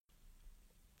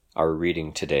Our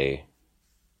reading today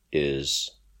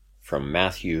is from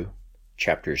Matthew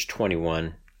chapters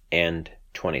 21 and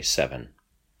 27.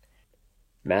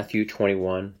 Matthew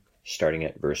 21, starting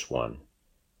at verse 1.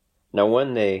 Now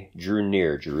when they drew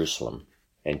near Jerusalem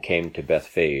and came to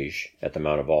Bethphage at the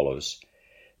Mount of Olives,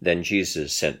 then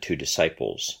Jesus sent 2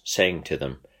 disciples, saying to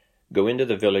them, Go into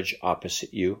the village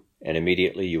opposite you, and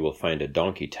immediately you will find a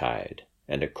donkey tied,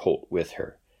 and a colt with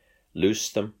her. Loose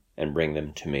them and bring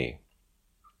them to me.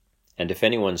 And if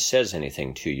anyone says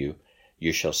anything to you,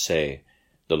 you shall say,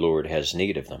 The Lord has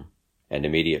need of them, and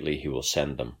immediately he will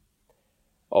send them.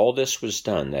 All this was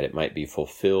done that it might be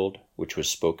fulfilled, which was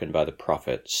spoken by the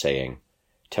prophet, saying,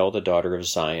 Tell the daughter of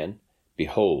Zion,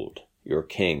 Behold, your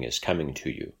king is coming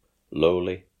to you,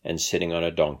 lowly and sitting on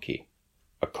a donkey,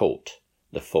 a colt,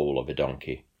 the foal of a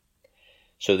donkey.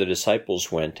 So the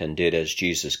disciples went and did as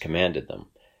Jesus commanded them.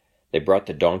 They brought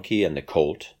the donkey and the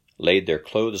colt, laid their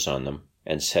clothes on them,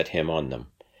 and set him on them.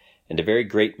 And a very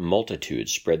great multitude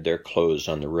spread their clothes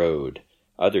on the road.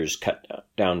 Others cut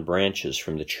down branches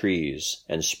from the trees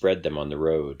and spread them on the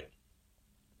road.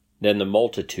 Then the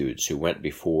multitudes who went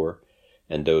before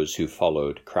and those who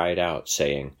followed cried out,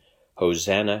 saying,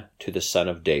 Hosanna to the Son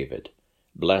of David!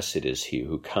 Blessed is he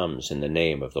who comes in the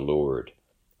name of the Lord!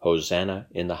 Hosanna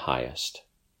in the highest!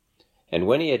 And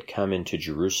when he had come into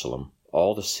Jerusalem,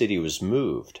 all the city was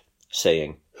moved,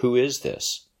 saying, Who is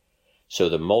this? So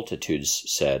the multitudes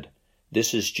said,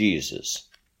 This is Jesus,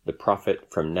 the prophet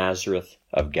from Nazareth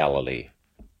of Galilee.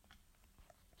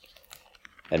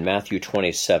 And Matthew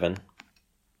 27,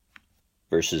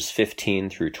 verses 15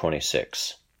 through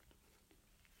 26.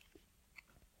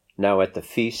 Now at the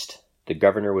feast, the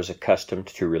governor was accustomed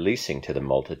to releasing to the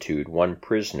multitude one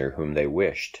prisoner whom they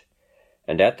wished.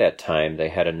 And at that time they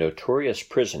had a notorious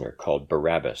prisoner called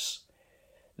Barabbas.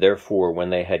 Therefore, when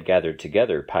they had gathered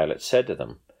together, Pilate said to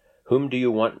them, Whom do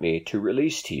you want me to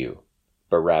release to you,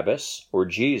 Barabbas or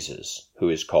Jesus, who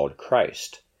is called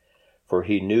Christ? For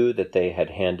he knew that they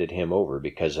had handed him over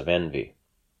because of envy.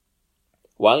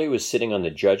 While he was sitting on the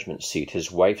judgment seat,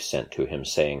 his wife sent to him,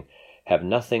 saying, Have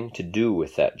nothing to do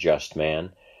with that just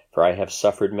man, for I have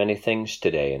suffered many things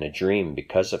today in a dream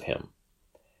because of him.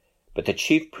 But the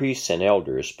chief priests and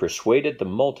elders persuaded the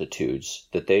multitudes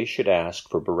that they should ask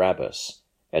for Barabbas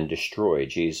and destroy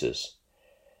Jesus.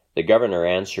 The governor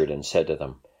answered and said to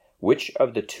them, Which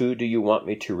of the 2 do you want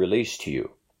me to release to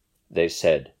you? They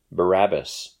said,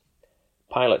 Barabbas.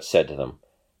 Pilate said to them,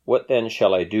 What then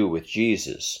shall I do with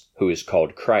Jesus, who is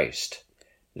called Christ?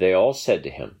 They all said to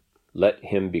him, Let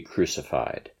him be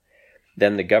crucified.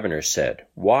 Then the governor said,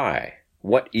 Why?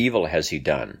 What evil has he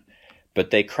done?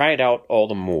 But they cried out all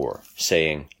the more,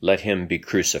 saying, Let him be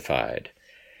crucified.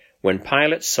 When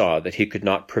Pilate saw that he could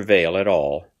not prevail at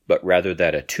all, but rather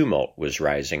that a tumult was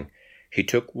rising, he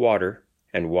took water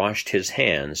and washed his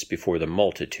hands before the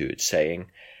multitude, saying,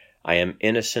 I am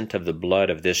innocent of the blood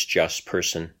of this just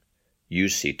person. You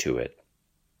see to it.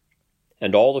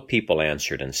 And all the people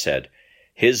answered and said,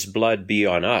 His blood be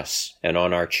on us and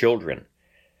on our children.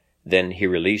 Then he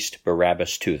released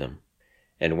Barabbas to them,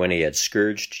 and when he had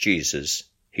scourged Jesus,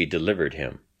 he delivered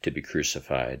him to be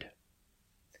crucified.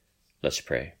 Let's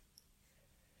pray.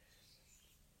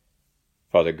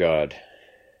 Father God,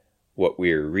 what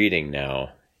we are reading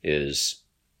now is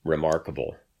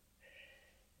remarkable,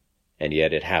 and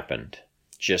yet it happened,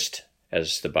 just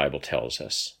as the Bible tells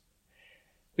us.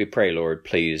 We pray, Lord,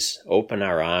 please open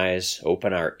our eyes,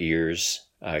 open our ears,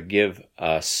 give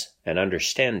us an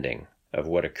understanding of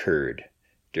what occurred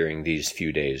during these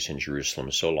few days in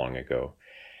Jerusalem so long ago,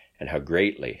 and how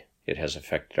greatly it has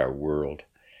affected our world.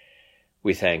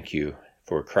 We thank you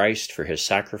for Christ, for his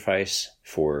sacrifice,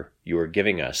 for your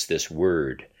giving us this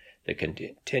word that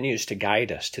continues to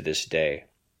guide us to this day.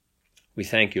 We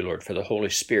thank you, Lord, for the Holy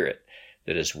Spirit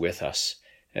that is with us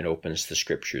and opens the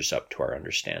Scriptures up to our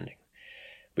understanding.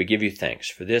 We give you thanks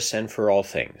for this and for all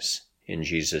things. In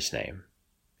Jesus' name,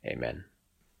 amen.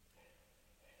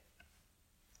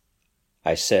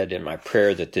 I said in my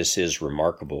prayer that this is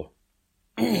remarkable.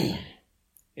 In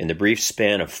the brief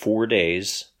span of 4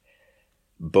 days,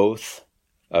 both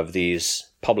of these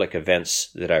public events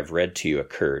that I've read to you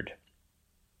occurred.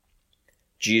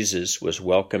 Jesus was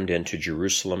welcomed into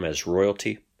Jerusalem as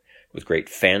royalty with great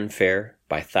fanfare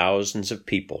by thousands of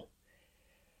people.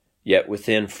 Yet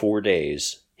within 4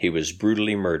 days, he was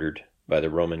brutally murdered by the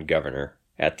Roman governor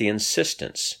at the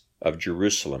insistence of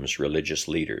Jerusalem's religious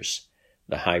leaders,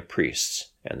 the high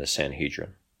priests and the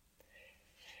Sanhedrin.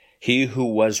 He who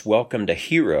was welcomed a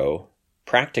hero,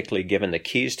 practically given the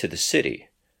keys to the city,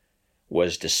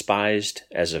 was despised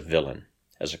as a villain,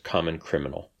 as a common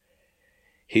criminal.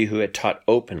 He who had taught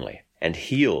openly and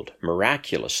healed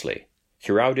miraculously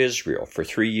throughout Israel for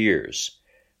 3 years,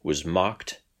 was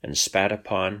mocked and spat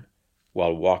upon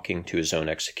while walking to his own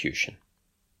execution.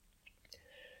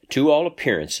 To all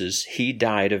appearances, he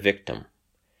died a victim.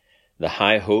 The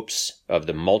high hopes of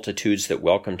the multitudes that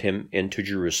welcomed him into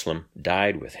Jerusalem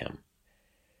died with him.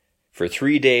 For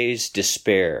 3 days,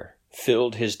 despair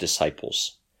filled his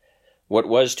disciples. What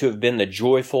was to have been the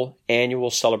joyful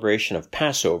annual celebration of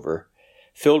Passover,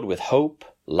 filled with hope,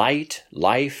 light,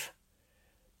 life,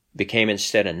 became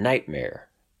instead a nightmare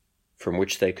from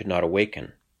which they could not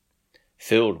awaken,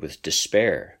 filled with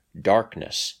despair,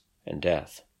 darkness, and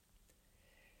death.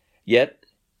 Yet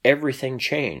everything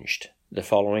changed the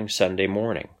following Sunday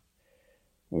morning.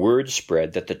 Word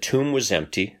spread that the tomb was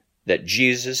empty, that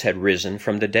Jesus had risen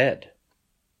from the dead.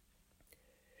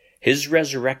 His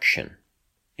resurrection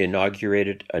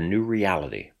inaugurated a new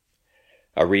reality,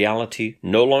 a reality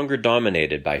no longer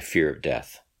dominated by fear of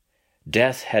death.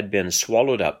 Death had been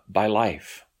swallowed up by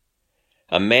life.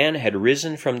 A man had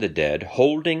risen from the dead,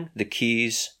 holding the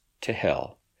keys to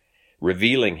hell,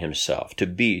 revealing himself to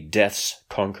be death's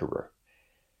conqueror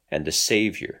and the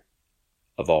Savior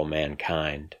of all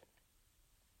mankind.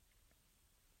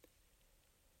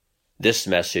 This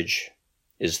message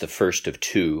is the first of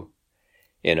 2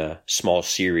 in a small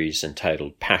series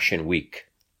entitled Passion Week.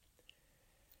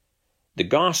 The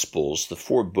Gospels, the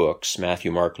 4 books,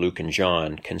 Matthew, Mark, Luke, and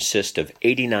John, consist of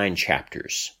 89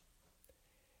 chapters.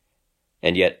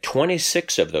 And yet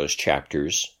 26 of those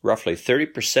chapters, roughly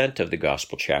 30% of the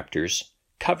Gospel chapters,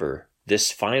 cover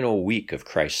this final week of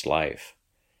Christ's life.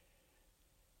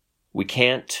 We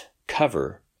can't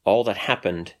cover all that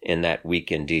happened in that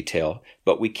week in detail,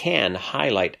 but we can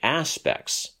highlight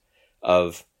aspects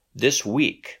of this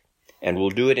week, and we'll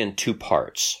do it in 2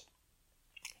 parts.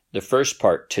 The first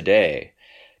part today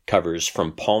covers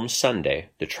from Palm Sunday,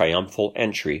 the triumphal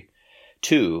entry,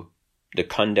 to the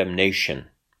condemnation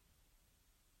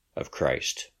of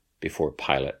Christ before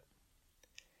Pilate.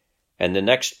 And the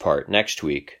next part, next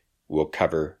week, will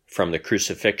cover from the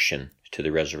crucifixion to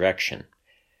the resurrection.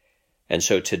 And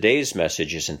so today's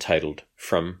message is entitled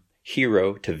From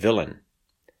Hero to Villain,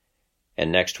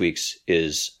 and next week's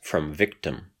is From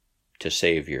Victim to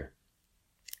Savior.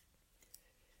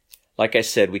 Like I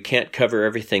said, we can't cover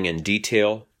everything in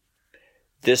detail.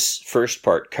 This first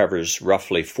part covers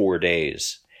roughly 4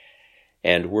 days,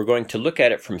 and we're going to look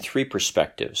at it from 3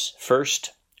 perspectives.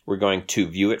 First, we're going to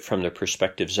view it from the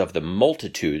perspectives of the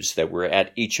multitudes that were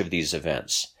at each of these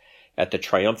events, at the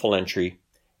triumphal entry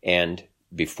and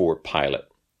before Pilate.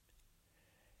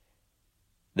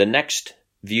 The next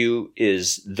view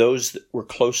is those that were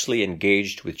closely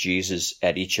engaged with Jesus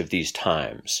at each of these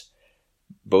times,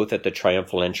 both at the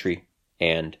triumphal entry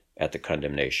and at the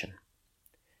condemnation.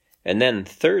 And then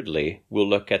thirdly, we'll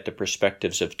look at the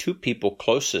perspectives of 2 people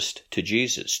closest to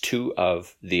Jesus, 2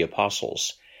 of the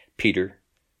apostles, Peter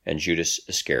and Judas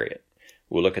Iscariot.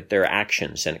 We'll look at their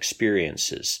actions and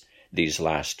experiences these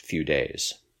last few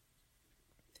days.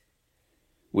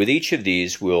 With each of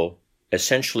these, we'll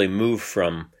essentially move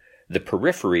from the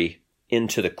periphery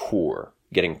into the core,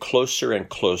 getting closer and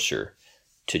closer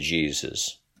to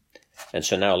Jesus. And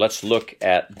so now let's look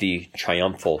at the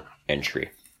triumphal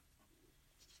entry.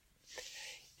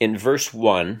 In verse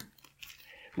 1,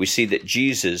 we see that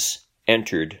Jesus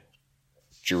entered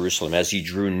Jerusalem. As he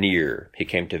drew near, he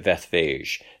came to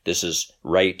Bethphage. This is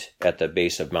right at the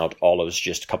base of Mount Olives,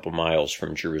 just a couple miles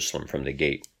from Jerusalem, from the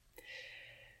gate.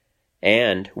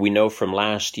 And we know from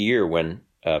last year when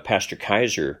Pastor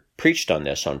Kaiser preached on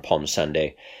this on Palm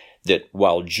Sunday, that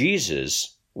while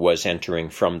Jesus was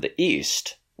entering from the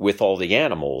east with all the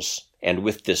animals and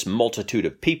with this multitude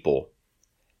of people,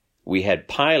 we had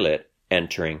Pilate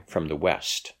entering from the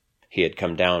west. He had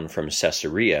come down from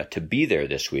Caesarea to be there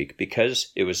this week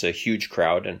because it was a huge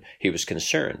crowd and he was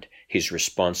concerned. He's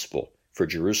responsible for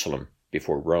Jerusalem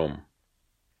before Rome.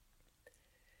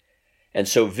 And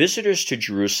so visitors to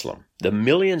Jerusalem, the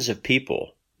millions of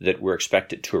people that were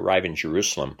expected to arrive in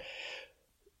Jerusalem,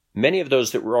 many of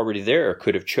those that were already there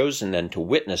could have chosen then to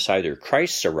witness either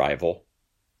Christ's arrival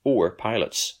or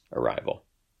Pilate's arrival.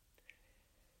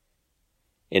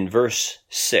 In verse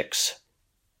 6,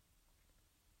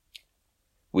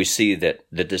 we see that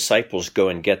the disciples go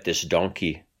and get this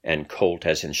donkey and colt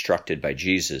as instructed by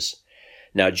Jesus.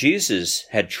 Now Jesus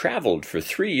had traveled for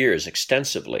 3 years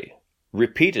extensively,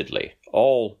 repeatedly,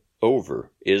 all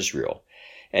over Israel,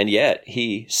 and yet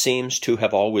he seems to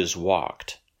have always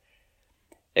walked,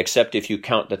 except if you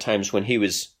count the times when he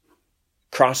was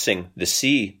crossing the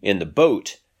sea in the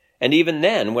boat, and even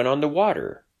then when on the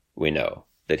water, we know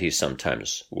that he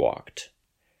sometimes walked.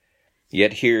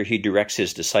 Yet here he directs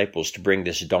his disciples to bring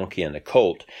this donkey and the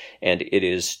colt, and it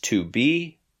is to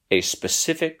be a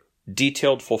specific,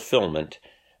 detailed fulfillment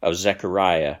of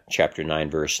Zechariah chapter 9,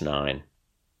 verse 9.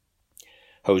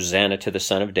 Hosanna to the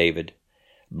Son of David.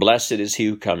 Blessed is he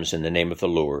who comes in the name of the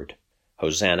Lord.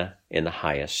 Hosanna in the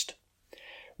highest.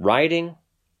 Riding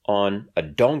on a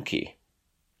donkey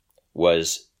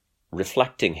was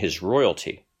reflecting his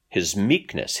royalty, his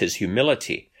meekness, his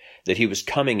humility, that he was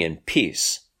coming in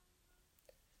peace.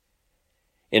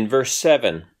 In verse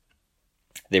 7,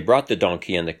 they brought the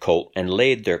donkey and the colt and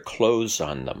laid their clothes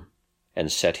on them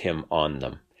and set him on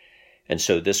them. And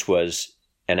so this was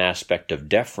an aspect of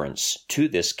deference to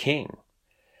this king,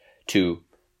 to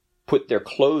put their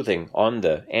clothing on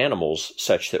the animals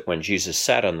such that when Jesus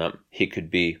sat on them, he could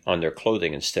be on their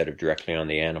clothing instead of directly on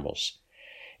the animals.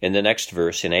 In the next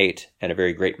verse, in 8, and a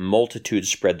very great multitude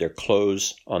spread their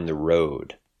clothes on the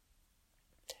road.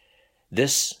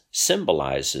 This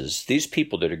symbolizes these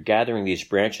people that are gathering these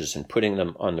branches and putting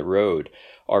them on the road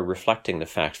are reflecting the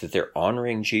fact that they're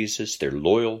honoring Jesus, they're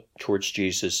loyal towards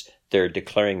Jesus, they're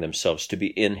declaring themselves to be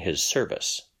in his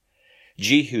service.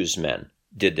 Jehu's men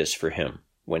did this for him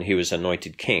when he was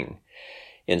anointed king.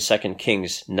 In 2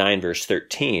 Kings 9 verse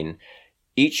 13,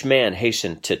 each man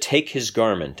hastened to take his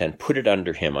garment and put it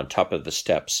under him on top of the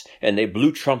steps, and they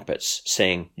blew trumpets,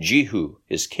 saying, Jehu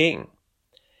is king.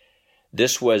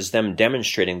 This was them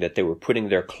demonstrating that they were putting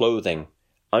their clothing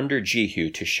under Jehu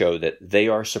to show that they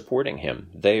are supporting him.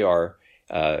 They are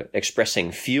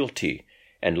expressing fealty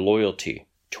and loyalty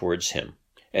towards him.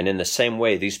 And in the same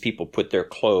way, these people put their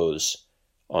clothes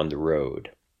on the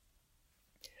road.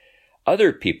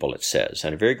 Other people, it says,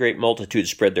 and a very great multitude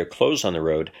spread their clothes on the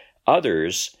road.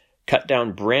 Others cut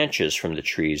down branches from the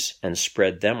trees and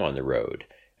spread them on the road.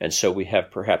 And so we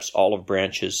have perhaps olive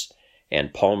branches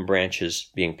and palm branches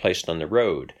being placed on the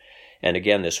road. And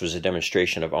again, this was a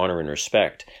demonstration of honor and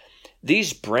respect.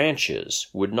 These branches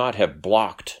would not have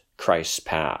blocked Christ's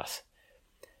path.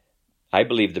 I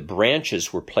believe the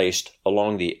branches were placed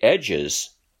along the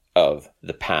edges of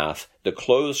the path. The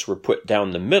clothes were put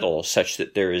down the middle such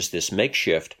that there is this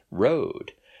makeshift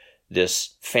road,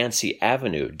 this fancy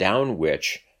avenue down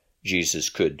which Jesus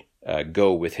could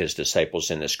go with his disciples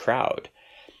in this crowd.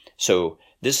 So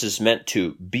this is meant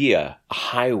to be a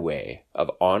highway of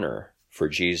honor for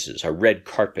Jesus, a red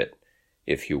carpet,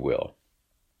 if you will.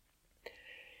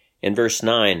 In verse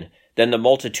 9, then the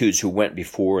multitudes who went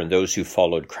before and those who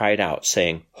followed cried out,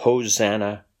 saying,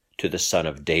 Hosanna to the Son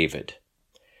of David.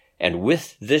 And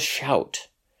with this shout,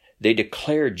 they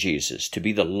declared Jesus to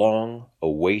be the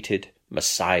long-awaited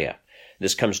Messiah.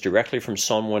 This comes directly from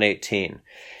Psalm 118,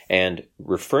 and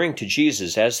referring to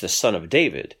Jesus as the Son of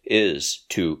David is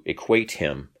to equate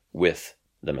him with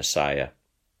the Messiah.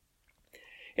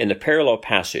 In the parallel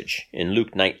passage in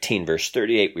Luke 19, verse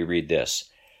 38, we read this,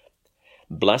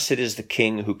 Blessed is the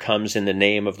King who comes in the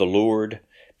name of the Lord,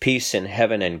 peace in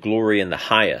heaven and glory in the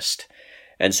highest.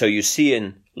 And so you see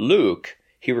in Luke,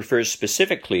 he refers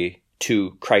specifically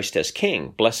to Christ as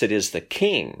King. Blessed is the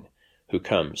King who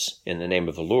comes in the name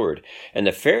of the Lord. And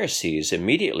the Pharisees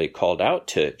immediately called out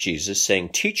to Jesus, saying,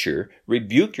 Teacher,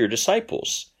 rebuke your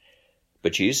disciples.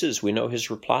 But Jesus, we know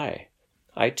his reply.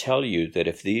 I tell you that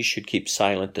if these should keep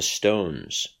silent, the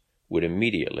stones would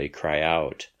immediately cry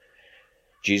out.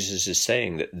 Jesus is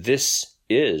saying that this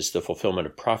is the fulfillment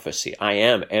of prophecy. I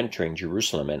am entering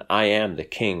Jerusalem, and I am the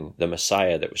King, the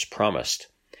Messiah that was promised.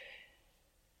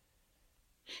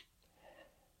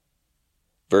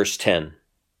 Verse 10,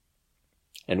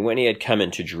 And when he had come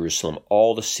into Jerusalem,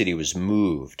 all the city was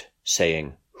moved,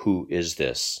 saying, Who is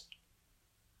this?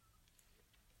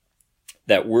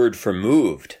 That word for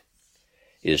moved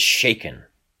is shaken.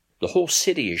 The whole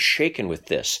city is shaken with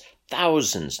this.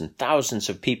 Thousands and thousands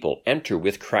of people enter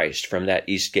with Christ from that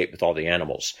east gate with all the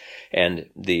animals. And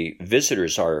the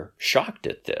visitors are shocked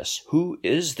at this. Who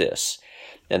is this?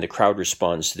 And the crowd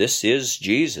responds, This is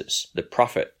Jesus, the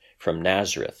prophet from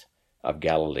Nazareth of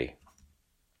Galilee.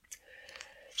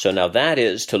 So now that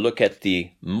is to look at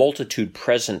the multitude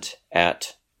present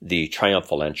at the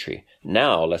triumphal entry.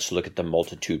 Now let's look at the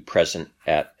multitude present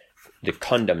at the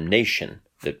condemnation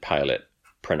that Pilate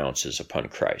pronounces upon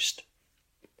Christ.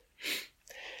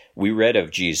 We read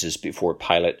of Jesus before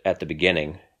Pilate at the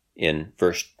beginning in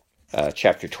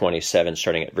chapter 27,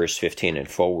 starting at verse 15 and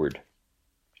forward.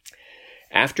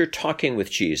 After talking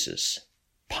with Jesus,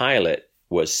 Pilate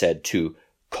was said to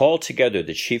call together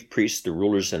the chief priests, the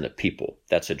rulers, and the people.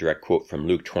 That's a direct quote from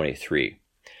Luke 23.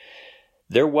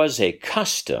 There was a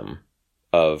custom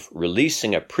of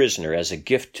releasing a prisoner as a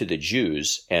gift to the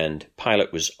Jews, and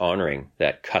Pilate was honoring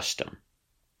that custom.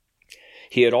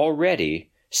 He had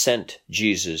already sent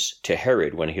Jesus to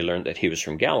Herod when he learned that he was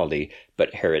from Galilee,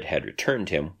 but Herod had returned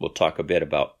him. We'll talk a bit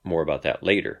more about that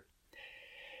later.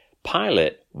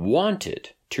 Pilate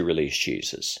wanted to release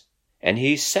Jesus, and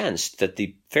he sensed that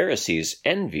the Pharisees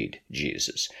envied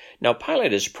Jesus. Now,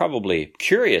 Pilate is probably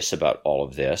curious about all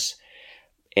of this,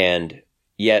 and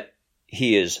yet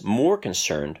he is more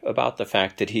concerned about the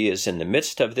fact that he is in the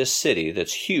midst of this city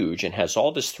that's huge and has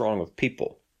all this throng of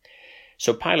people.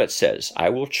 So Pilate says, I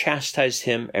will chastise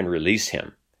him and release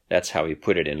him. That's how he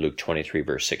put it in Luke 23,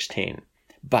 verse 16.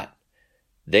 But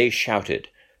they shouted,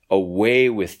 away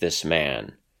with this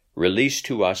man, release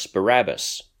to us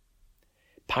Barabbas.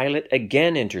 Pilate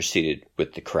again interceded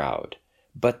with the crowd,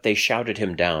 but they shouted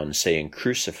him down, saying,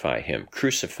 crucify him,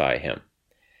 crucify him.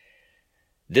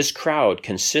 This crowd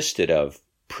consisted of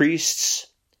priests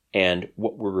and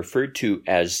what were referred to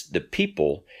as the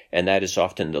people, and that is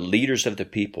often the leaders of the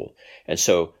people. And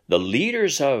so the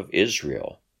leaders of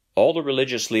Israel, all the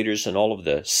religious leaders and all of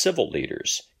the civil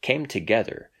leaders, came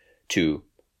together to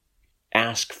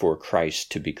ask for Christ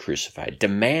to be crucified,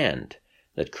 demand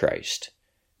that Christ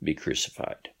be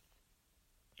crucified.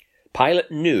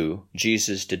 Pilate knew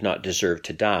Jesus did not deserve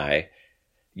to die,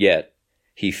 yet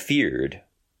he feared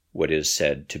what is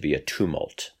said to be a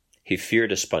tumult. He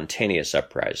feared a spontaneous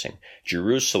uprising.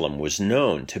 Jerusalem was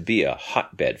known to be a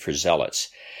hotbed for zealots,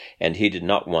 and he did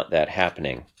not want that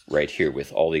happening right here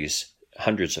with all these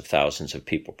hundreds of thousands of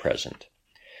people present.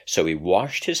 So he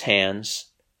washed his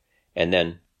hands and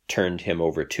then turned him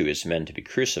over to his men to be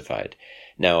crucified.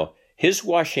 Now, his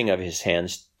washing of his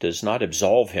hands does not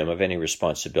absolve him of any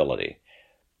responsibility.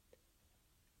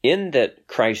 In that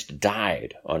Christ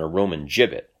died on a Roman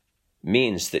gibbet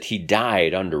means that he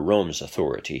died under Rome's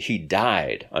authority. He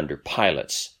died under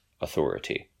Pilate's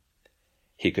authority.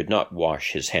 He could not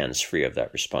wash his hands free of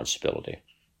that responsibility.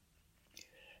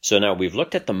 So now we've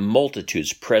looked at the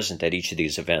multitudes present at each of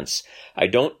these events. I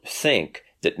don't think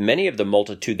that many of the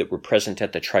multitude that were present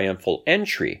at the triumphal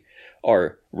entry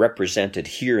are represented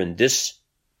here in this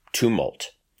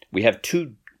tumult. We have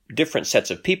two different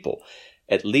sets of people,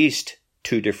 at least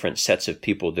two different sets of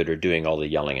people that are doing all the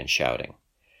yelling and shouting.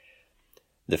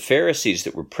 The Pharisees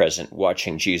that were present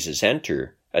watching Jesus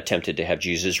enter attempted to have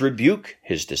Jesus rebuke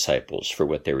his disciples for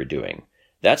what they were doing.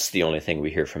 That's the only thing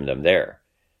we hear from them there.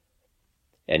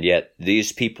 And yet,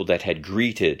 these people that had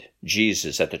greeted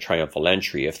Jesus at the triumphal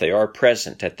entry, if they are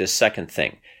present at this second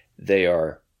thing, they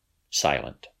are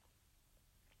silent.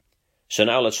 So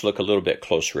now let's look a little bit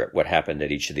closer at what happened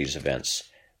at each of these events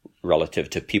relative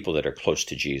to people that are close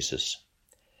to Jesus.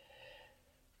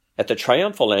 At the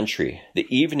triumphal entry,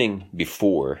 the evening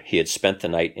before he had spent the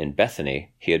night in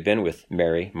Bethany, he had been with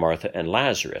Mary, Martha, and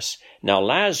Lazarus. Now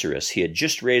Lazarus he had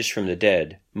just raised from the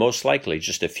dead, most likely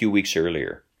just a few weeks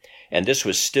earlier. And this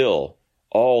was still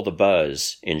all the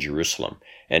buzz in Jerusalem.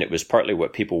 And it was partly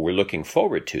what people were looking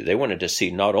forward to. They wanted to see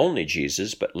not only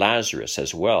Jesus, but Lazarus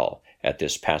as well at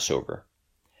this Passover.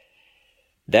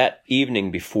 That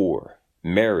evening before,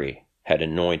 Mary had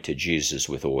anointed Jesus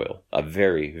with oil, a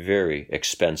very, very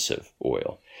expensive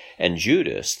oil. And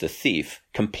Judas, the thief,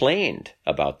 complained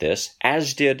about this,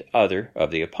 as did other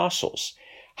of the apostles.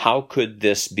 How could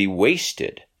this be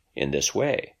wasted in this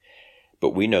way?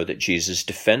 But we know that Jesus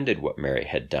defended what Mary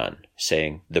had done,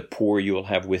 saying, the poor you will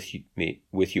have with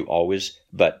you always,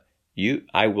 but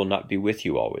I will not be with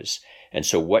you always. And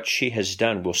so what she has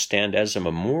done will stand as a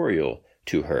memorial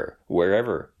to her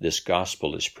wherever this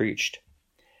gospel is preached.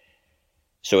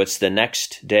 So it's the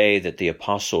next day that the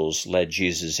apostles led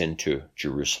Jesus into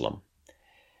Jerusalem.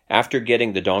 After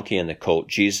getting the donkey and the colt,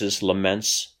 Jesus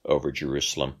laments over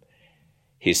Jerusalem.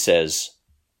 He says,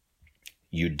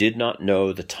 you did not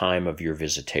know the time of your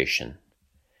visitation.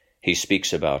 He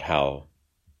speaks about how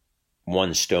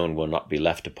one stone will not be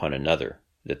left upon another,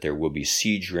 that there will be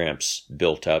siege ramps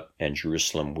built up and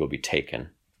Jerusalem will be taken.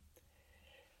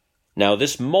 Now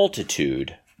this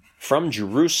multitude from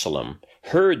Jerusalem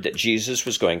heard that Jesus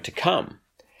was going to come,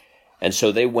 and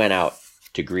so they went out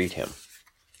to greet him.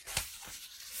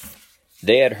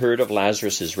 They had heard of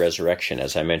Lazarus' resurrection,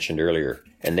 as I mentioned earlier,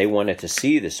 and they wanted to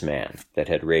see this man that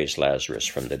had raised Lazarus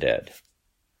from the dead.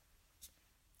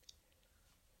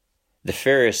 The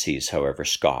Pharisees, however,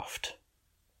 scoffed.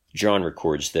 John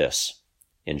records this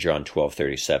in John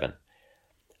 12:37.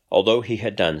 Although he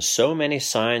had done so many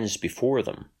signs before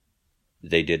them,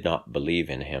 they did not believe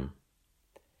in him.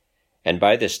 And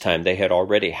by this time they had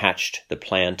already hatched the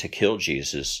plan to kill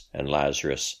Jesus and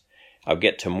Lazarus. I'll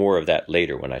get to more of that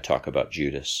later when I talk about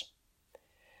Judas.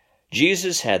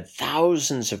 Jesus had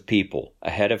thousands of people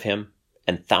ahead of him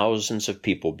and thousands of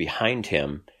people behind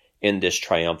him in this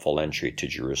triumphal entry to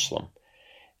Jerusalem.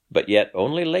 But yet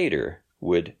only later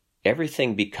would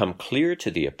everything become clear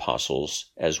to the apostles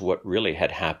as what really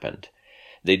had happened.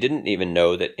 They didn't even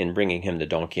know that in bringing him the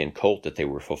donkey and colt that they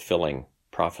were fulfilling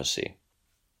prophecy.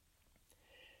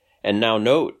 And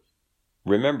now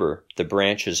remember the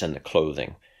branches and the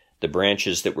clothing, the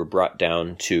branches that were brought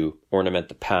down to ornament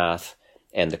the path,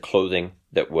 and the clothing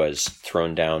that was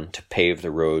thrown down to pave the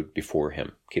road before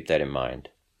him. Keep that in mind.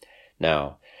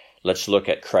 Now, let's look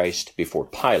at Christ before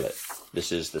Pilate.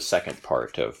 This is the second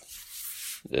part of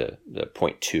the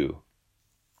point 2.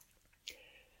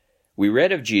 We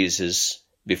read of Jesus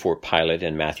before Pilate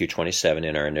in Matthew 27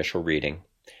 in our initial reading,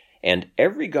 and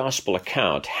every gospel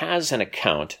account has an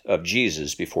account of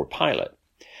Jesus before Pilate.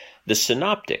 The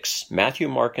synoptics, Matthew,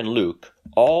 Mark, and Luke,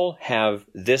 all have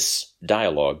this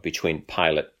dialogue between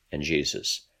Pilate and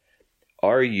Jesus.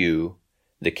 Are you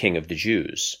the King of the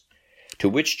Jews? To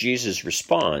which Jesus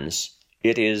responds,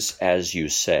 it is as you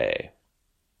say.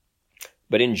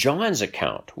 But in John's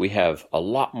account, we have a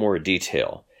lot more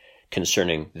detail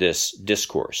concerning this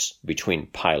discourse between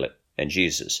Pilate and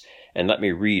Jesus. And let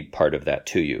me read part of that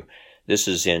to you. This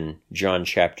is in John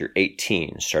chapter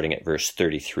 18, starting at verse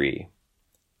 33.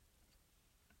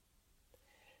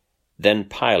 Then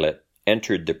Pilate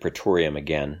entered the praetorium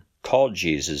again, called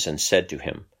Jesus, and said to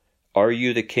him, Are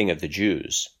you the King of the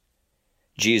Jews?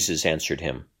 Jesus answered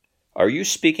him, Are you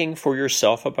speaking for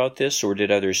yourself about this, or did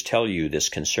others tell you this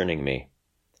concerning me?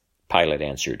 Pilate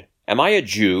answered, Am I a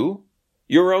Jew?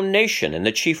 Your own nation and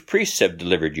the chief priests have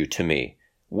delivered you to me.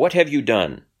 What have you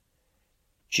done?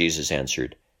 Jesus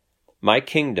answered, My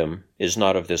kingdom is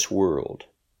not of this world.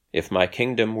 If my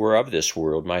kingdom were of this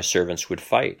world, my servants would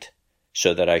fight,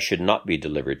 so that I should not be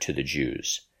delivered to the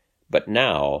Jews. But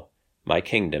now my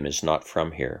kingdom is not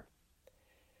from here.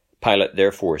 Pilate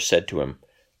therefore said to him,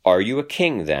 Are you a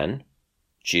king then?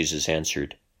 Jesus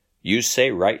answered, You say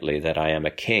rightly that I am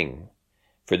a king.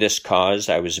 For this cause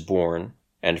I was born,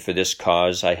 and for this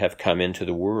cause I have come into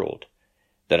the world,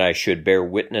 that I should bear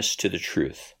witness to the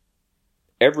truth.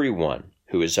 Everyone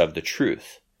who is of the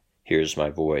truth hears my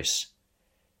voice.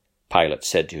 Pilate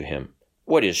said to him,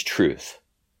 What is truth?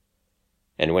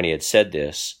 And when he had said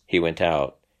this, he went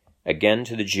out again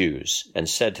to the Jews and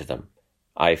said to them,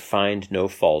 I find no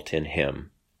fault in him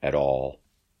at all.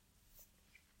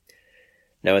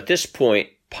 Now at this point,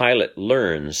 Pilate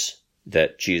learns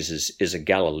that Jesus is a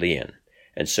Galilean,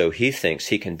 and so he thinks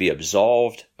he can be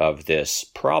absolved of this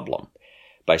problem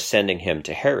by sending him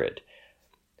to Herod.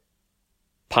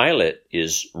 Pilate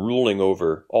is ruling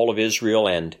over all of Israel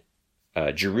and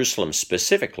Jerusalem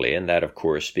specifically, and that, of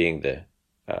course, being the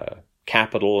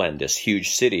capital and this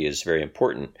huge city is very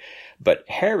important. But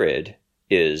Herod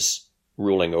is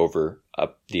ruling over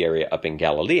the area up in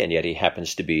Galilee, and yet he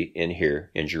happens to be in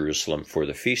here in Jerusalem for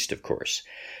the feast, of course.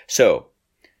 So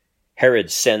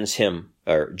Pilate sends him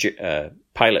off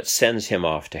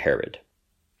to Herod.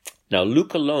 Now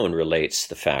Luke alone relates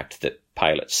the fact that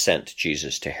Pilate sent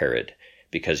Jesus to Herod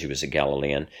because he was a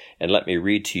Galilean. And let me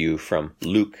read to you from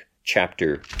Luke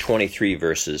chapter 23,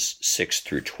 verses 6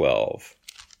 through 12.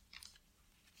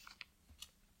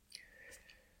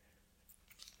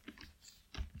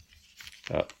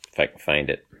 If I can find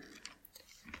it.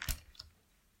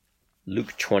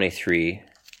 Luke 23,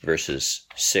 verses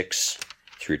 6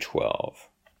 through 12.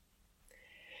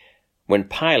 When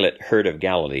Pilate heard of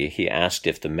Galilee, he asked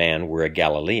if the man were a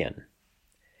Galilean.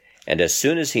 And as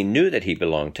soon as he knew that he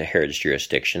belonged to Herod's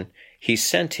jurisdiction, he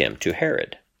sent him to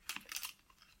Herod,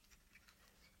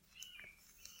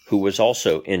 who was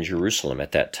also in Jerusalem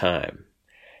at that time.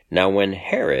 Now when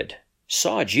Herod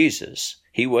saw Jesus,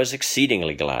 he was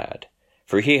exceedingly glad,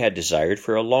 for he had desired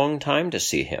for a long time to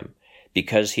see him,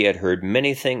 because he had heard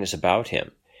many things about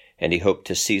him, and he hoped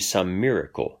to see some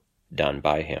miracle done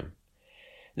by him.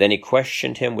 Then he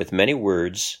questioned him with many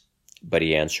words, but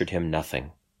he answered him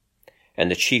nothing.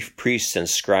 And the chief priests and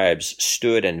scribes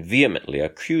stood and vehemently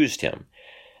accused him.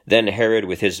 Then Herod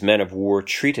with his men of war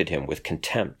treated him with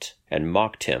contempt, and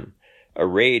mocked him,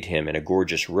 arrayed him in a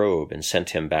gorgeous robe, and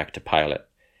sent him back to Pilate.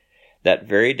 That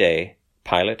very day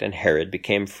Pilate and Herod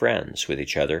became friends with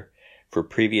each other, for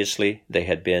previously they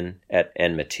had been at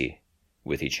enmity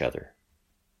with each other.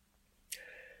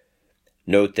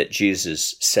 Note that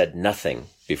Jesus said nothing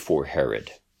before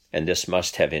Herod, and this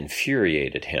must have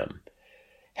infuriated him.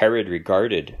 Herod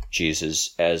regarded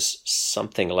Jesus as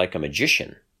something like a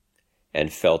magician,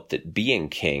 and felt that being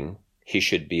king, he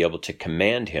should be able to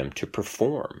command him to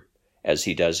perform, as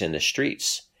he does in the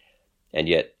streets. And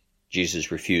yet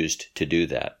Jesus refused to do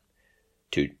that,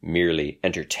 to merely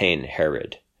entertain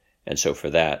Herod. And so for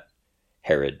that,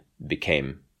 Herod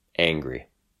became angry.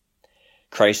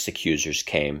 Christ's accusers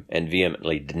came and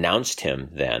vehemently denounced him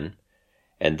then,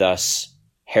 And thus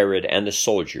Herod and the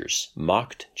soldiers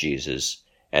mocked Jesus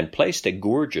and placed a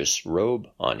gorgeous robe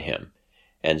on him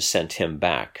and sent him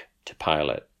back to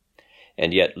Pilate.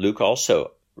 And yet Luke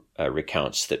also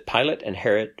recounts that Pilate and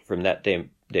Herod from that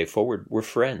day forward were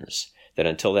friends, that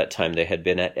until that time they had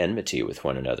been at enmity with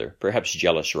one another, perhaps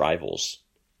jealous rivals.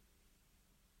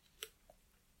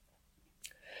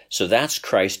 So that's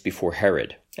Christ before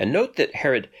Herod. And note that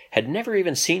Herod had never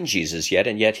even seen Jesus yet,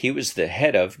 and yet he was the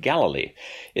head of Galilee.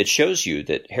 It shows you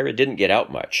that Herod didn't get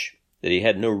out much, that he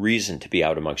had no reason to be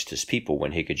out amongst his people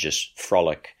when he could just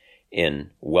frolic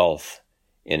in wealth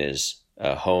in his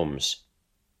homes.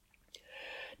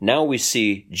 Now we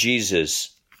see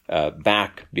Jesus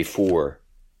back before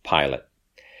Pilate.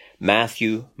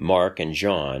 Matthew, Mark, and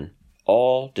John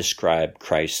all describe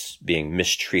Christ being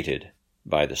mistreated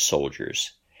by the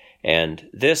soldiers. And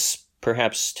this,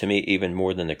 perhaps to me even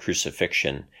more than the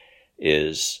crucifixion,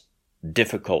 is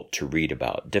difficult to read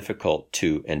about, difficult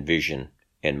to envision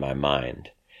in my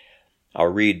mind. I'll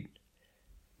read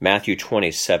Matthew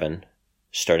 27,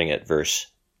 starting at verse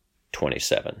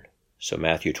 27. So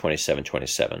Matthew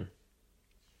 27:27.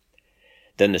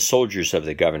 Then the soldiers of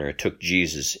the governor took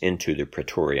Jesus into the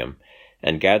praetorium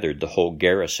and gathered the whole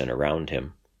garrison around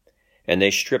him. And they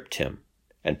stripped him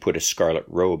and put a scarlet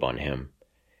robe on him.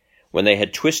 When they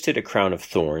had twisted a crown of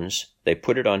thorns, they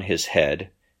put it on his head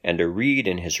and a reed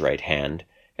in his right hand,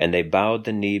 and they bowed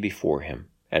the knee before him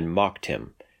and mocked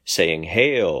him, saying,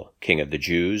 "Hail, King of the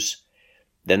Jews!"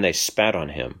 Then they spat on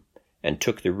him and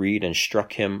took the reed and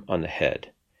struck him on the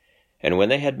head. And when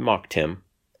they had mocked him,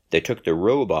 they took the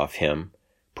robe off him,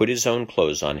 put his own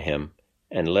clothes on him,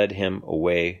 and led him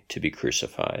away to be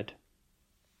crucified.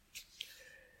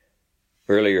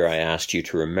 Earlier I asked you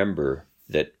to remember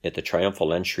that at the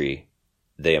triumphal entry,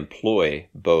 they employ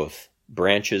both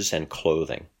branches and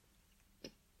clothing.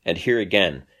 And here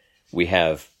again, we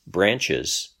have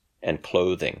branches and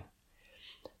clothing.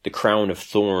 The crown of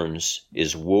thorns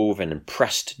is woven and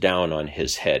pressed down on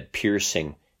his head,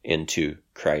 piercing into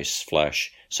Christ's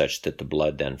flesh, such that the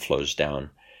blood then flows down.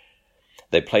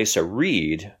 They place a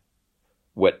reed,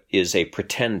 what is a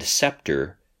pretend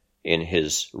scepter, in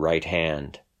his right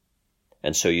hand.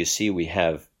 And so you see we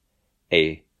have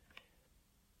a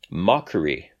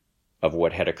mockery of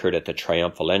what had occurred at the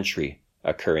triumphal entry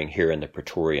occurring here in the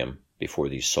praetorium before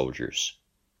these soldiers.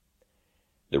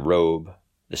 The robe,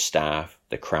 the staff,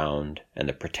 the crown, and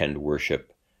the pretend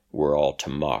worship were all to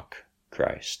mock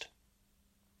Christ.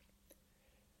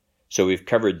 So we've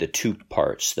covered the two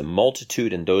parts, the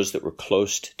multitude and those that were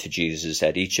close to Jesus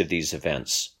at each of these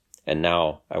events. And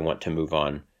now I want to move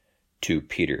on to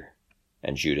Peter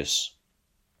and Judas.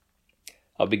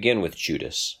 I'll begin with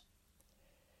Judas.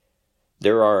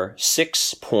 There are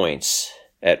 6 points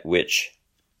at which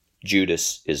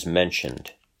Judas is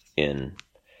mentioned in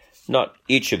not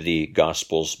each of the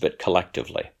Gospels, but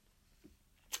collectively.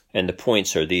 And the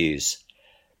points are these.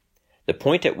 The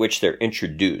point at which they're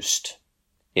introduced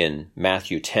in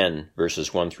Matthew 10,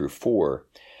 verses 1 through 4,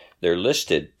 they're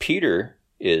listed. Peter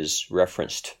is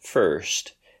referenced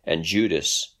first, and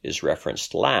Judas is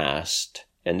referenced last,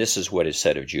 and this is what is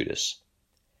said of Judas.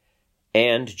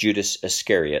 And Judas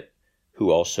Iscariot,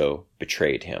 who also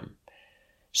betrayed him.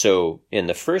 So in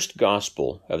the first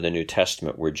gospel of the New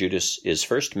Testament, where Judas is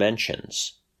first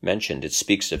mentioned, it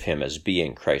speaks of him as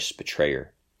being Christ's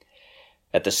betrayer.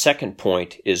 At the second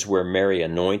point is where Mary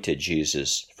anointed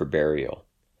Jesus for burial.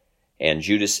 And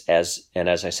Judas, as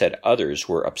I said, others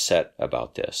were upset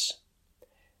about this.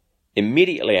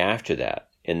 Immediately after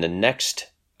that, in the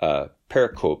next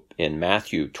pericope in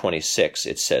Matthew 26,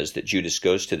 it says that Judas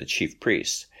goes to the chief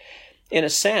priests. In a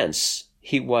sense,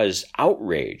 he was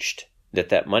outraged that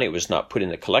that money was not put in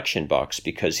the collection box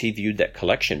because he viewed that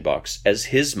collection box as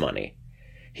his money.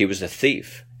 He was a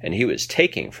thief, and he was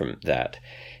taking from that.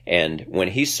 And when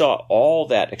he saw all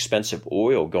that expensive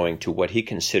oil going to what he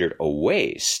considered a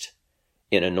waste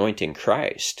in anointing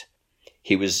Christ,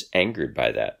 he was angered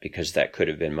by that because that could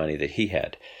have been money that he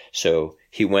had. So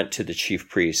he went to the chief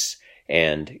priests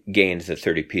and gained the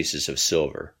 30 pieces of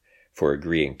silver for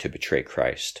agreeing to betray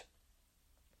Christ.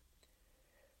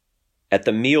 At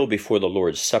the meal before the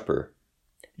Lord's Supper,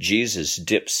 Jesus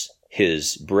dips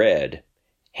his bread,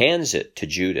 hands it to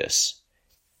Judas,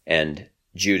 and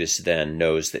Judas then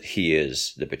knows that he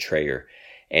is the betrayer,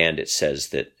 and it says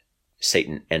that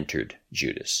Satan entered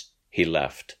Judas. He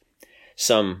left.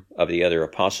 Some of the other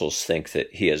apostles think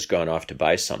that he has gone off to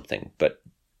buy something, but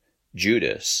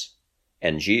Judas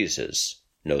and Jesus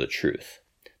know the truth,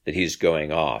 that he's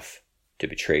going off to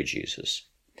betray Jesus.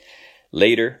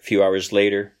 Later, a few hours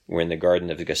later, we're in the Garden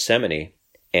of Gethsemane,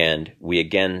 and we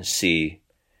again see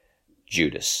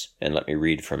Judas. And let me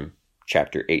read from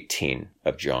chapter 18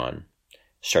 of John,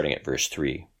 starting at verse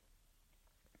 3.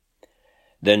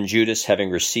 Then Judas, having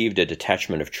received a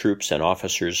detachment of troops and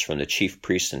officers from the chief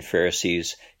priests and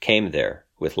Pharisees, came there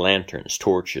with lanterns,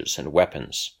 torches, and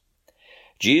weapons.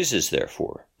 Jesus,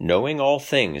 therefore, knowing all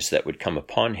things that would come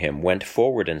upon him, went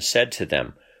forward and said to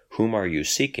them, Whom are you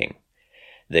seeking?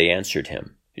 They answered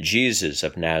him, Jesus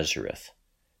of Nazareth.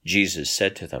 Jesus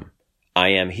said to them, I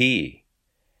am he.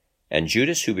 And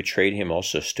Judas, who betrayed him,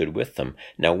 also stood with them.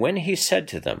 Now when he said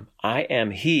to them, I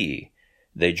am he,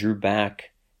 they drew back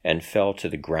and fell to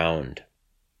the ground.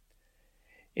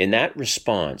 In that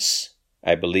response,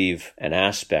 I believe an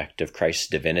aspect of Christ's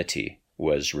divinity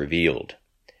was revealed,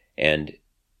 and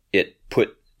it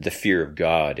put the fear of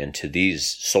God into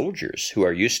these soldiers who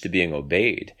are used to being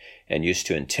obeyed and used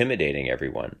to intimidating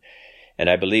everyone. And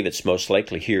I believe it's most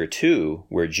likely here too,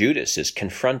 where Judas is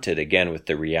confronted again with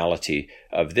the reality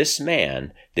of this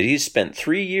man that he's spent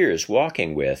 3 years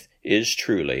walking with is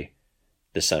truly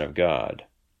the Son of God.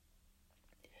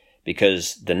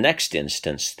 Because the next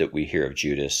instance that we hear of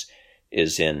Judas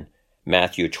is in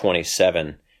Matthew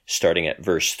 27, starting at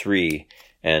verse 3,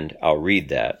 and I'll read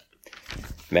that.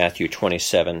 Matthew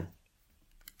 27,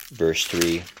 verse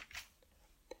 3.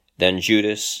 Then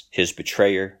Judas, his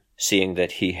betrayer, seeing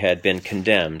that he had been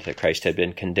condemned, that Christ had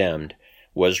been condemned,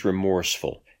 was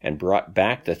remorseful, and brought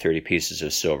back the 30 pieces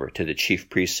of silver to the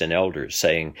chief priests and elders,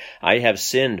 saying, I have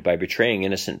sinned by betraying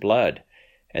innocent blood.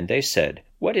 And they said,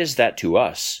 What is that to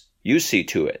us? You see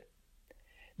to it.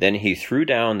 Then he threw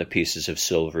down the pieces of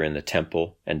silver in the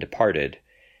temple and departed,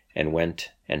 and went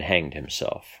and hanged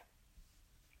himself.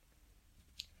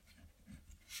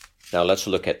 Now let's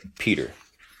look at Peter.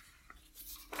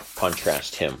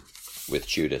 Contrast him with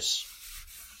Judas.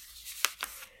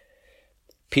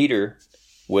 Peter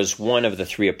was one of the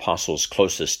 3 apostles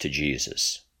closest to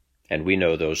Jesus, and we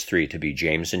know those 3 to be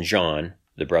James and John,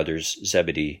 the brothers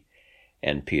Zebedee,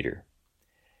 and Peter.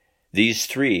 These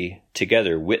 3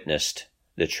 together witnessed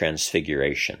the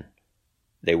transfiguration.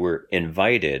 They were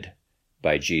invited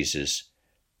by Jesus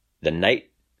the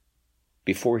night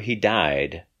before he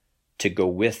died to go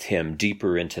with him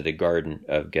deeper into the Garden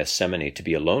of Gethsemane to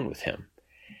be alone with him.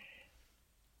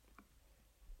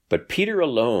 But Peter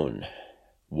alone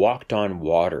walked on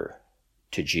water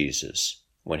to Jesus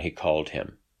when he called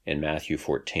him in Matthew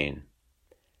 14.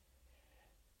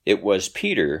 It was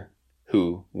Peter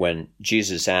who, when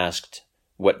Jesus asked,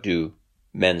 What do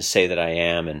men say that I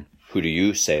am, and who do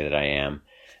you say that I am,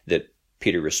 that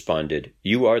Peter responded,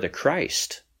 You are the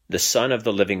Christ, the Son of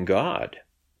the living God.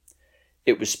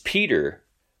 It was Peter,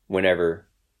 whenever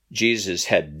Jesus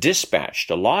had dispatched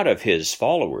a lot of his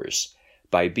followers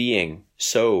by being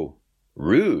so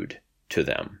rude to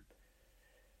them,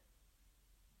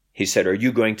 he said, Are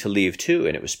you going to leave too?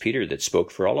 And it was Peter that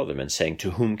spoke for all of them and saying,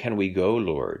 To whom can we go,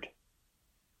 Lord?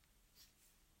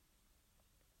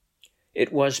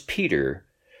 It was Peter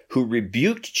who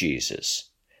rebuked Jesus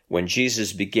when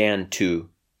Jesus began to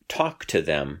talk to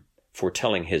them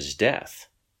foretelling his death.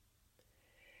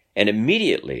 And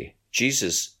immediately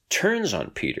Jesus turns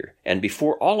on Peter and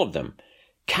before all of them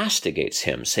castigates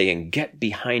him, saying, Get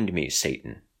behind me,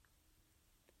 Satan.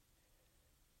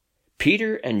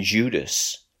 Peter and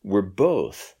Judas were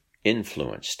both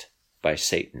influenced by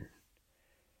Satan.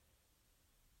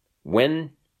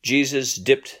 When Jesus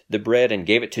dipped the bread and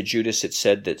gave it to Judas, it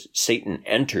said that Satan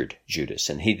entered Judas,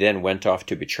 and he then went off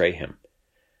to betray him.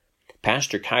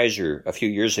 Pastor Kaiser, a few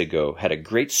years ago, had a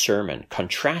great sermon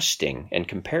contrasting and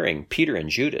comparing Peter and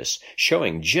Judas,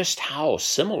 showing just how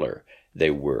similar they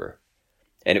were.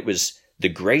 And it was the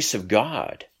grace of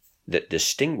God that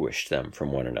distinguished them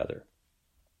from one another.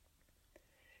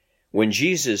 When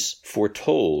Jesus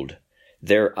foretold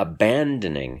their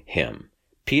abandoning him,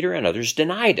 Peter and others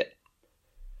denied it.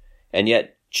 And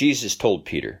yet Jesus told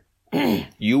Peter,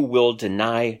 You will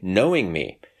deny knowing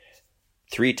me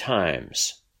 3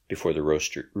 times before the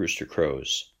rooster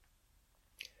crows.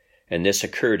 And this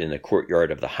occurred in the courtyard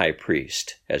of the high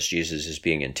priest as Jesus is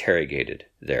being interrogated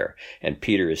there. And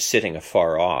Peter is sitting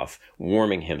afar off,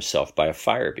 warming himself by a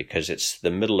fire because it's the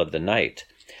middle of the night.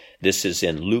 This is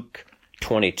in Luke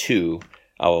 22.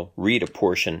 I'll read a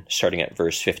portion starting at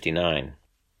verse 59.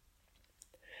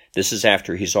 This is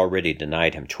after he's already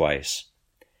denied him twice.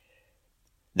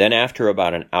 Then after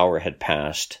about an hour had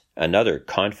passed, another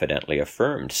confidently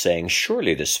affirmed, saying,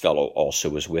 Surely this fellow also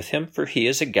was with him, for he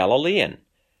is a Galilean.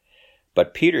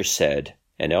 But Peter said,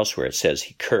 and elsewhere it says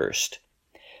he cursed,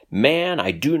 Man,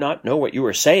 I do not know what you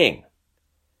are saying.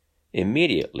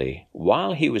 Immediately,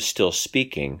 while he was still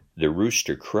speaking, the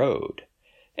rooster crowed,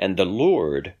 and the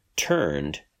Lord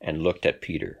turned and looked at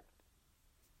Peter.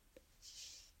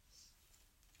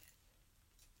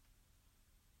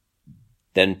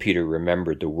 Then Peter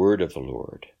remembered the word of the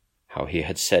Lord, how he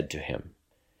had said to him,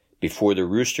 "Before the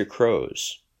rooster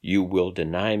crows, you will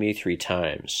deny me 3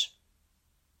 times."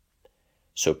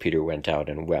 So Peter went out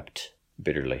and wept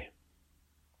bitterly.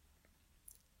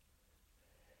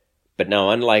 But now,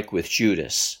 unlike with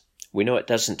Judas, we know it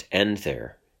doesn't end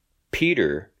there.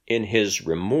 Peter, in his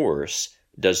remorse,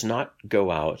 does not go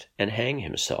out and hang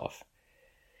himself.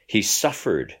 He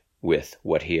suffered with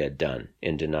what he had done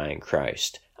in denying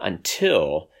Christ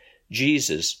until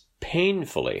Jesus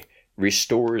painfully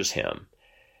restores him,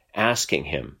 asking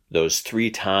him those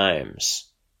 3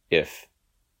 times if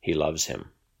he loves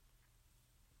him.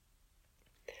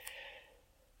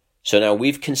 So now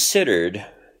we've considered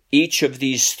each of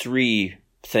these 3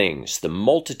 things, the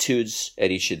multitudes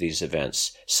at each of these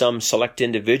events, some select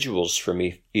individuals from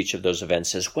each of those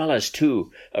events, as well as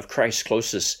 2 of Christ's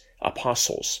closest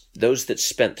apostles, those that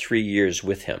spent 3 years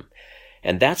with him.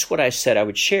 And that's what I said I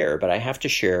would share, but I have to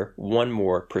share one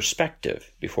more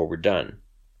perspective before we're done.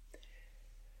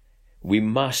 We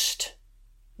must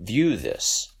view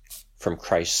this from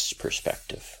Christ's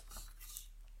perspective.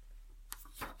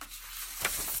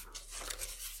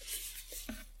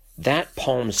 That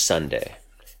Palm Sunday,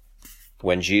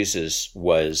 when Jesus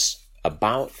was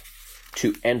about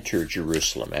to enter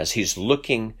Jerusalem, as he's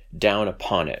looking down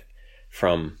upon it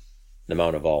from the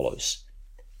Mount of Olives,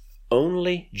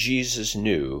 only Jesus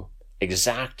knew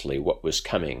exactly what was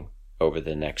coming over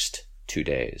the next 2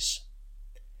 days.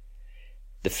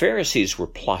 The Pharisees were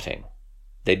plotting.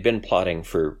 They'd been plotting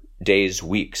for days,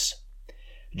 weeks.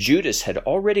 Judas had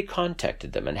already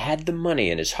contacted them and had the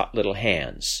money in his hot little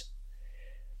hands.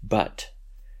 But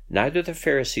neither the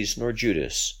Pharisees nor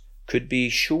Judas could be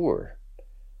sure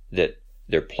that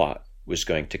their plot was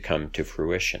going to come to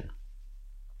fruition.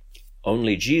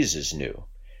 Only Jesus knew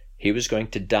he was going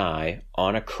to die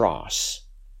on a cross.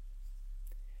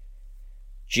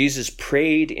 Jesus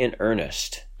prayed in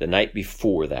earnest the night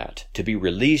before that to be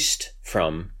released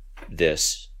from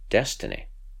this destiny.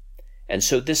 And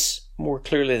so this, more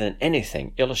clearly than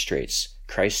anything, illustrates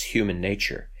Christ's human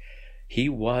nature. He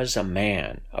was a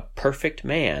man, a perfect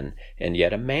man, and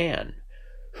yet a man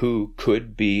who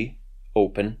could be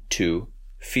open to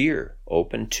fear,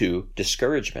 open to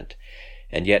discouragement.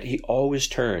 And yet he always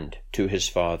turned to his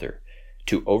Father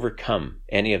to overcome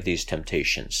any of these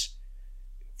temptations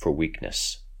for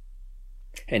weakness.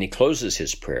 And he closes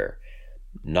his prayer,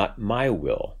 "Not my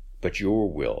will, but your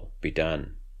will be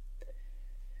done."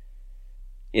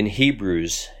 In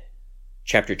Hebrews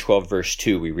chapter 12, verse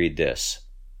 2, we read this: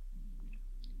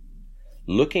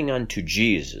 "Looking unto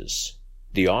Jesus,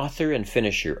 the author and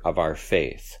finisher of our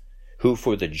faith, who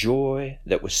for the joy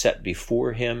that was set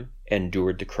before him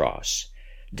endured the cross,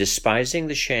 despising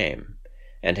the shame,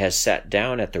 and has sat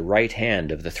down at the right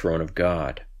hand of the throne of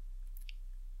God."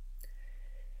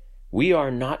 We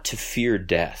are not to fear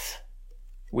death.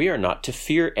 We are not to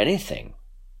fear anything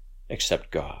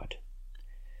except God.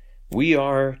 We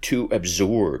are to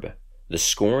absorb the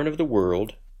scorn of the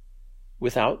world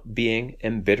without being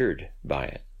embittered by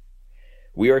it.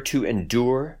 We are to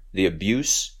endure the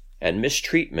abuse and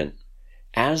mistreatment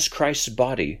as Christ's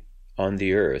body on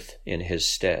the earth in his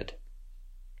stead.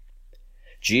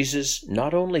 Jesus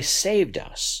not only saved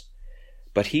us,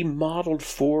 but he modeled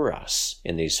for us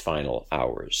in these final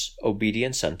hours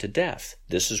obedience unto death.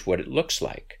 This is what it looks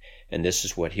like, and this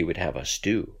is what he would have us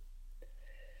do.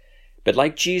 But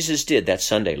like Jesus did that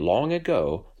Sunday long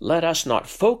ago, let us not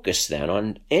focus then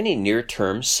on any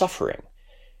near-term suffering.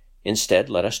 Instead,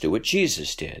 let us do what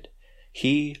Jesus did.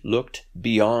 He looked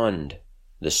beyond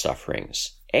the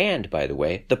sufferings and, by the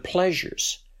way, the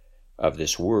pleasures of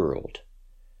this world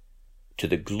to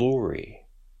the glory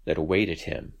that awaited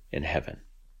him in heaven.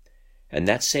 And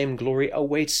that same glory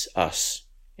awaits us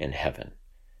in heaven.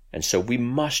 And so we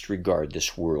must regard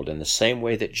this world in the same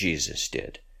way that Jesus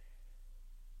did,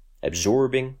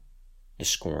 absorbing the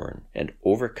scorn and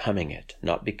overcoming it,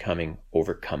 not becoming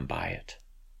overcome by it.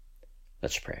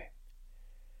 Let's pray.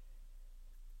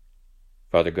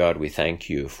 Father God, we thank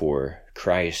you for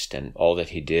Christ and all that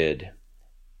he did,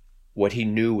 what he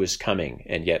knew was coming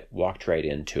and yet walked right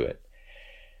into it.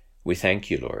 We thank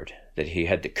you, Lord, that he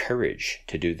had the courage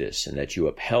to do this and that you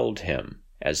upheld him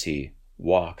as he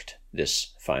walked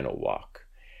this final walk.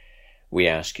 We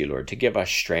ask you, Lord, to give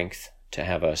us strength, to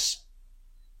have us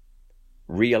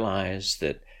realize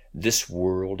that this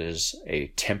world is a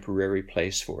temporary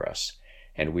place for us,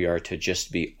 and we are to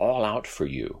just be all out for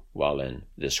you while in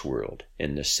this world,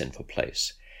 in this sinful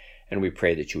place. And we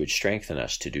pray that you would strengthen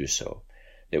us to do so,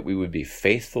 that we would be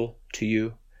faithful to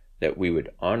you, that we would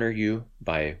honor you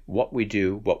by what we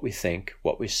do, what we think,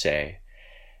 what we say.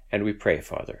 And we pray,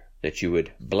 Father, that you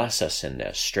would bless us in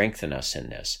this, strengthen us in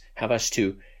this, have us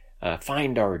to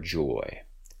find our joy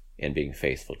in being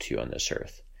faithful to you on this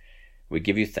earth. We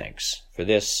give you thanks for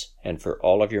this and for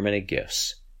all of your many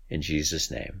gifts. In Jesus'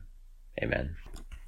 name, amen.